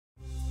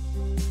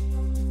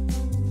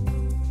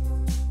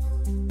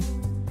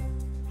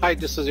Hi,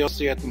 this is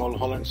Yossi at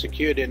Mulholland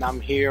Security, and I'm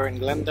here in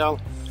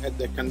Glendale at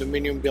the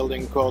condominium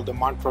building called the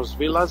Montrose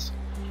Villas,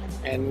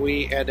 and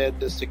we added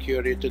the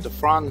security to the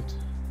front.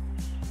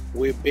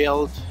 We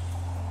built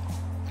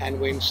and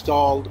we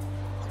installed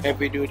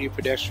heavy-duty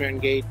pedestrian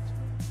gate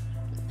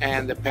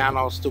and the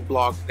panels to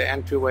block the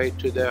entryway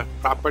to the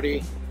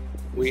property.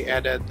 We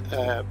added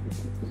a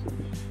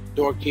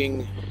door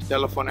king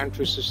telephone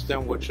entry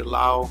system which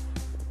allow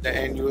the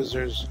end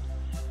users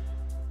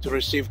to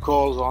receive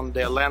calls on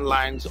their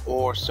landlines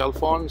or cell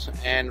phones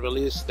and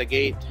release the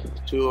gate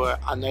to an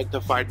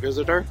unidentified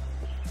visitor.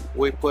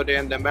 We put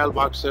in the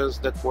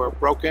mailboxes that were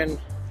broken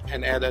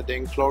and added the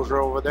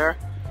enclosure over there.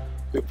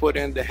 We put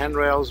in the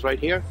handrails right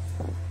here.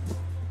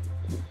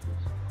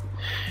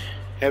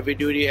 Heavy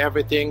duty,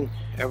 everything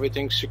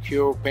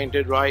secure,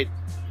 painted right,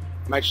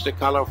 match the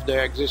color of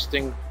the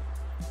existing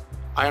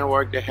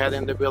ironwork they had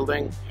in the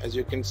building. As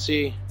you can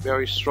see,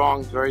 very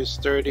strong, very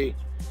sturdy,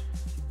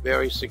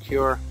 very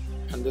secure.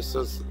 And this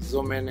is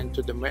zoom in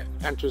into the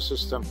entry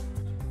system,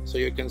 so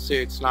you can see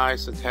it's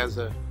nice. It has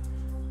a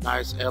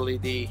nice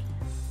LED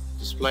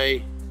display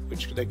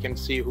which they can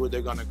see who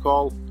they're gonna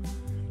call,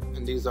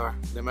 and these are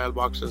the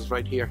mailboxes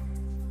right here.